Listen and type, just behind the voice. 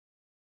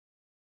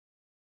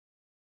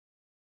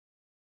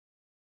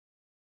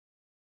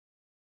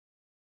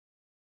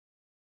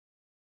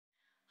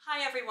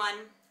Hi everyone,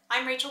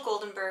 I'm Rachel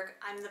Goldenberg.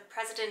 I'm the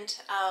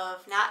president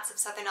of NATS of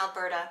Southern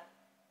Alberta.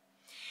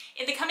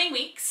 In the coming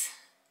weeks,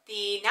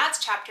 the NATS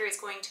chapter is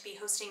going to be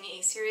hosting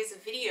a series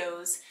of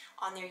videos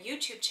on their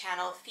YouTube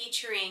channel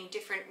featuring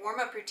different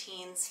warm-up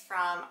routines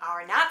from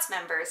our NATS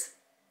members.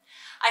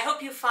 I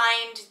hope you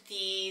find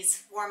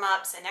these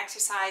warm-ups and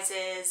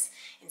exercises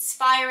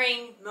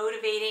inspiring,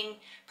 motivating.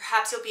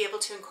 Perhaps you'll be able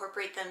to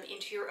incorporate them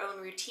into your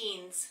own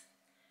routines.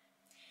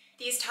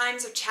 These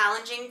times are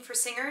challenging for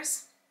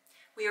singers.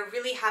 We are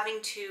really having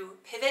to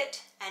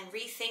pivot and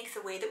rethink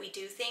the way that we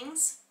do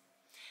things.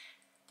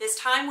 This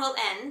time will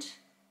end,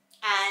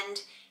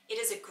 and it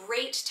is a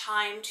great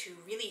time to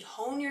really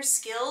hone your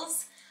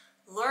skills,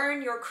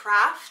 learn your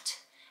craft,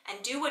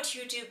 and do what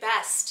you do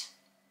best.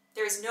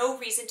 There is no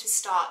reason to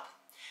stop.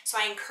 So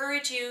I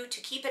encourage you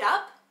to keep it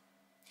up.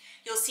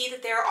 You'll see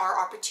that there are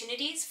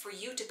opportunities for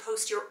you to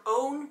post your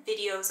own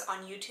videos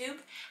on YouTube,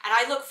 and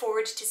I look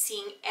forward to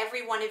seeing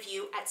every one of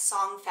you at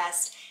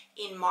Songfest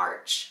in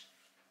March.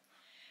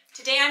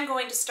 Today I'm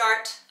going to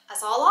start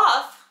us all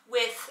off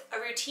with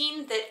a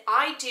routine that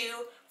I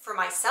do for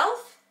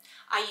myself.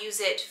 I use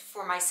it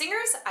for my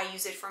singers, I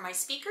use it for my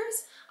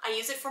speakers, I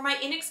use it for my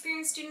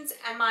inexperienced students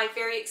and my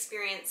very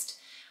experienced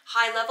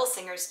high-level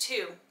singers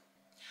too.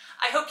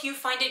 I hope you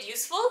find it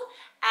useful,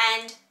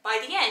 and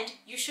by the end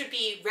you should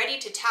be ready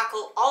to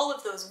tackle all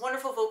of those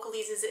wonderful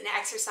vocalises and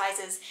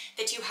exercises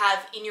that you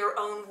have in your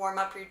own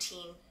warm-up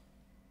routine.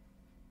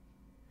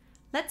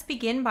 Let's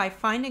begin by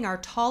finding our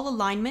tall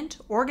alignment,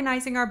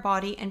 organizing our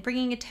body, and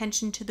bringing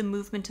attention to the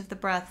movement of the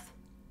breath.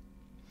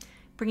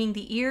 Bringing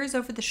the ears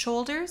over the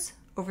shoulders,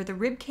 over the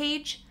rib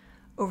cage,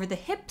 over the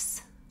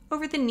hips,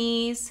 over the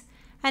knees,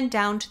 and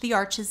down to the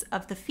arches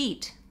of the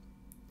feet.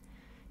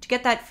 To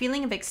get that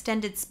feeling of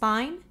extended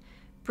spine,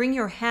 bring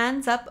your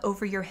hands up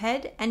over your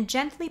head and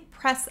gently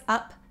press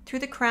up through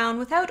the crown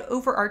without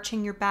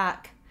overarching your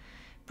back.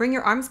 Bring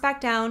your arms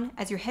back down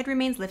as your head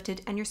remains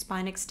lifted and your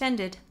spine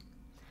extended.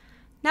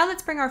 Now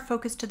let's bring our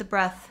focus to the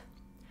breath.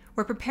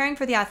 We're preparing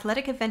for the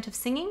athletic event of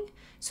singing,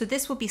 so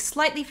this will be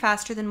slightly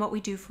faster than what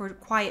we do for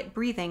quiet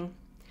breathing.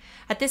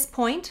 At this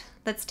point,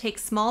 let's take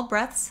small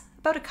breaths,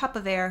 about a cup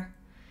of air.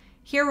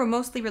 Here we're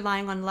mostly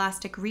relying on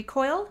elastic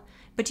recoil,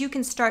 but you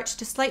can start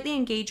to slightly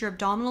engage your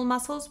abdominal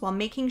muscles while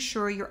making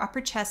sure your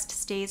upper chest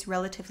stays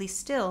relatively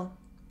still.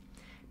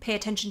 Pay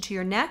attention to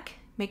your neck,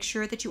 make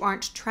sure that you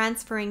aren't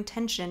transferring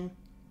tension.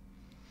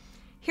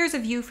 Here's a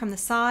view from the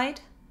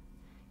side.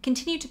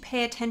 Continue to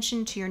pay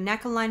attention to your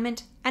neck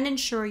alignment and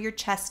ensure your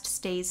chest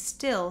stays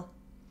still.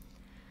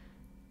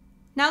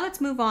 Now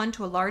let's move on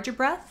to a larger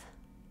breath.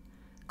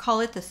 Call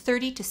it the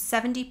 30 to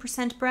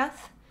 70%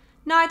 breath,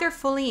 neither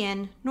fully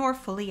in nor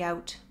fully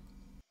out.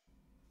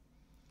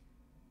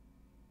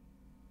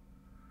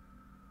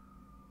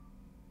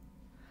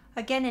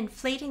 Again,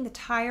 inflating the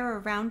tire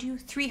around you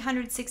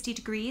 360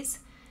 degrees,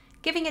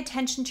 giving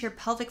attention to your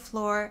pelvic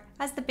floor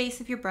as the base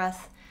of your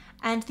breath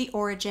and the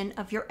origin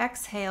of your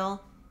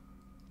exhale.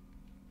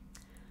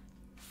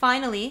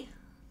 Finally,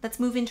 let's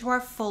move into our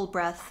full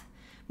breath,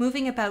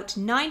 moving about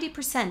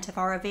 90% of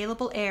our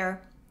available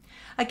air.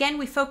 Again,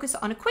 we focus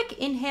on a quick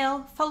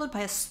inhale followed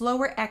by a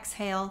slower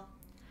exhale,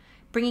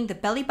 bringing the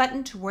belly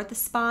button toward the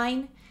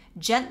spine,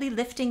 gently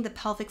lifting the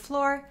pelvic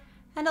floor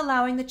and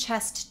allowing the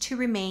chest to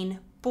remain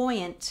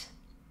buoyant.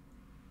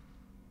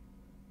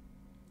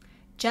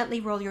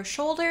 Gently roll your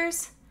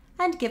shoulders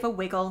and give a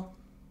wiggle.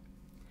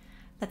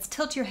 Let's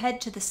tilt your head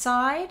to the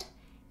side,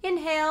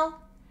 inhale,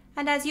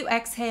 and as you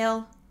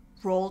exhale,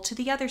 roll to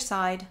the other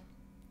side.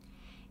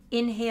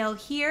 Inhale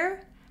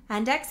here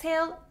and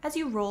exhale as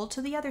you roll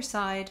to the other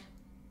side.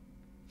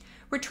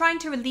 We're trying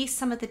to release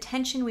some of the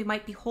tension we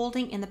might be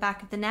holding in the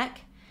back of the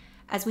neck.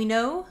 As we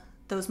know,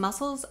 those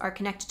muscles are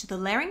connected to the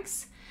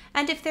larynx,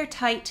 and if they're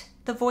tight,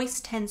 the voice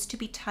tends to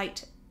be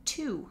tight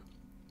too.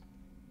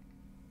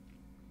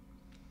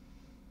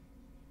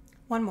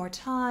 One more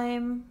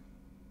time.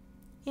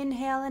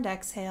 Inhale and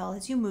exhale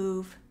as you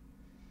move.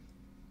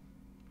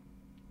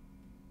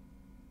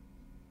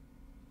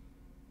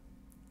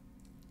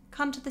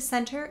 Come to the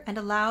center and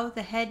allow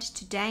the head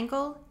to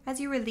dangle as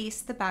you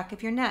release the back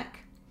of your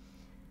neck.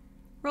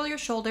 Roll your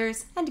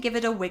shoulders and give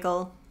it a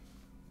wiggle.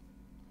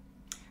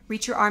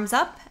 Reach your arms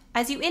up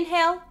as you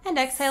inhale and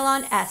exhale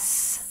on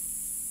S.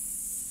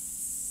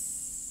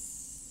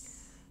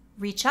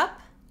 Reach up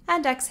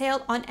and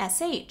exhale on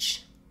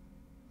SH.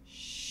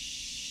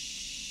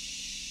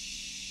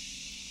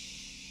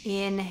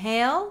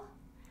 Inhale,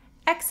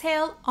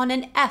 exhale on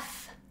an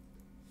F.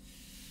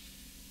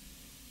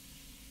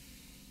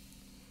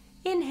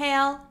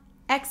 Inhale,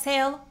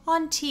 exhale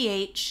on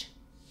TH.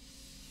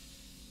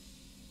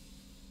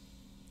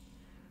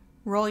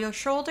 Roll your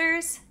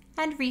shoulders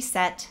and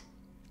reset.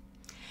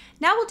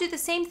 Now we'll do the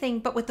same thing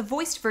but with the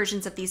voiced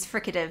versions of these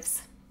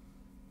fricatives.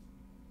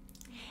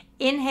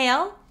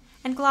 Inhale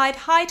and glide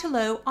high to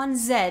low on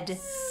Z.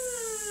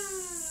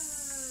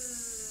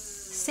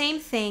 Same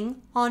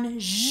thing on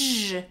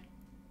J.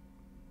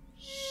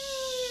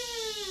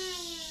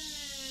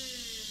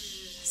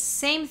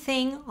 Same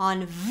thing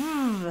on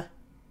V.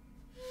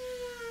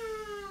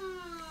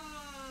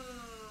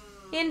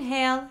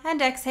 Inhale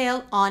and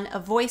exhale on a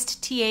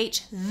voiced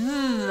TH,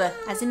 th,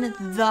 as in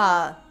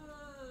the.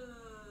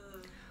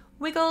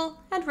 Wiggle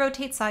and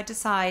rotate side to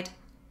side.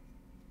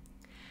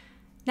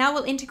 Now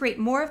we'll integrate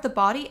more of the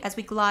body as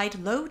we glide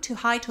low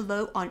to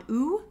low on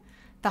oo.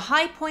 The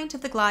high point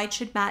of the glide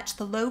should match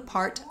the low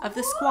part of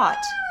the squat.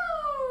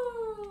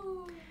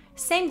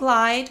 Same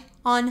glide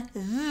on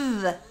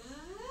th.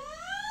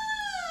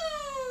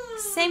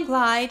 Same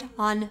glide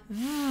on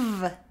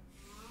v.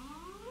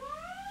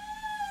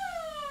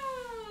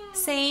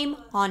 Same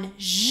on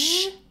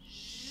zh.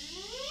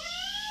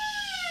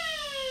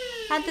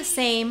 And the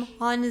same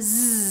on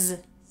zzz.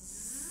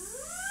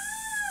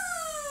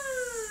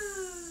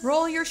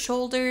 Roll your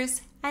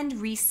shoulders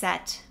and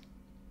reset.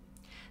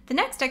 The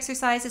next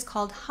exercise is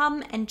called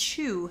hum and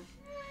chew.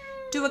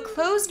 Do a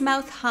closed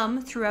mouth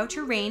hum throughout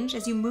your range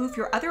as you move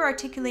your other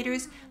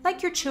articulators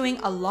like you're chewing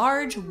a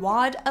large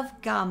wad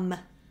of gum.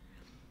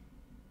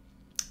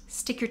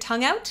 Stick your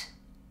tongue out,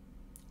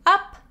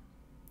 up,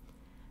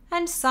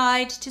 and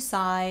side to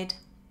side.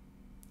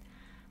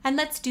 And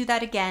let's do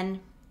that again.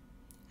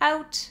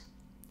 Out,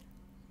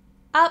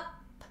 up,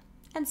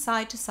 and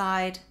side to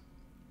side.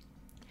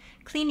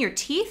 Clean your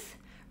teeth,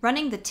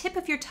 running the tip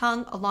of your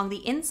tongue along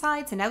the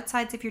insides and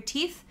outsides of your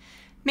teeth.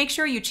 Make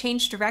sure you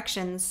change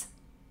directions.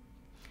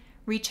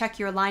 Recheck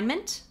your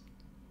alignment.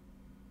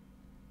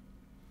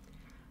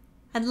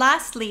 And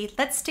lastly,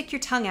 let's stick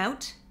your tongue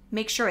out.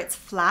 Make sure it's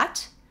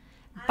flat.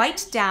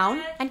 Bite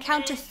down and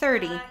count to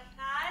 30.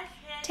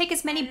 Take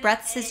as many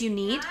breaths as you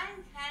need.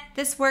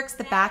 This works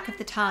the back of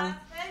the tongue.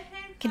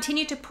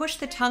 Continue to push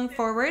the tongue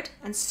forward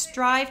and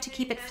strive to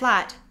keep it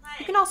flat.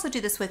 You can also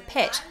do this with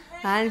pitch,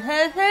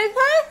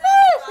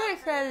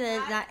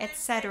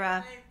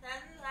 etc.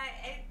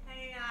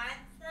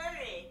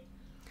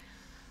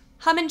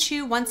 Hum and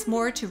chew once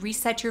more to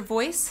reset your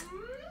voice.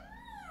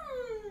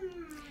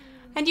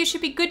 And you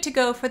should be good to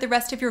go for the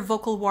rest of your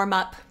vocal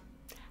warm-up.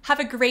 Have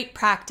a great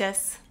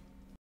practice.